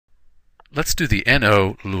Let's do the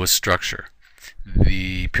NO Lewis structure.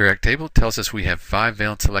 The periodic table tells us we have 5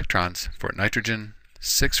 valence electrons for nitrogen,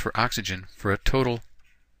 6 for oxygen, for a total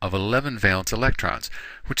of 11 valence electrons,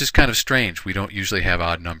 which is kind of strange. We don't usually have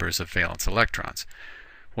odd numbers of valence electrons.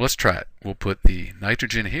 Well, let's try it. We'll put the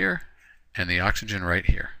nitrogen here and the oxygen right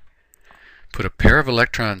here. Put a pair of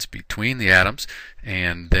electrons between the atoms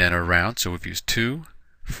and then around. So we've used 2,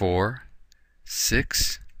 4,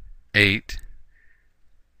 6, 8,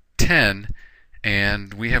 10,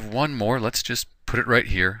 and we have one more. Let's just put it right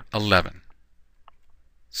here, 11.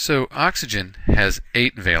 So oxygen has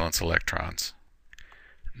 8 valence electrons.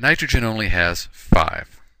 Nitrogen only has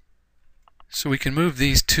 5. So we can move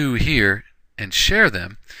these two here and share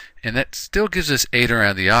them, and that still gives us 8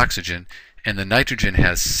 around the oxygen, and the nitrogen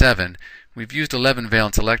has 7. We've used 11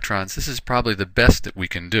 valence electrons. This is probably the best that we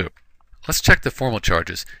can do. Let's check the formal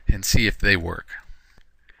charges and see if they work.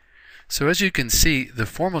 So as you can see, the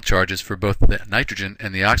formal charges for both the nitrogen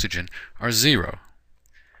and the oxygen are 0.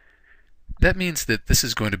 That means that this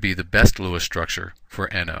is going to be the best Lewis structure for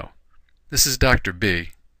NO. This is Dr. B,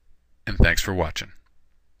 and thanks for watching.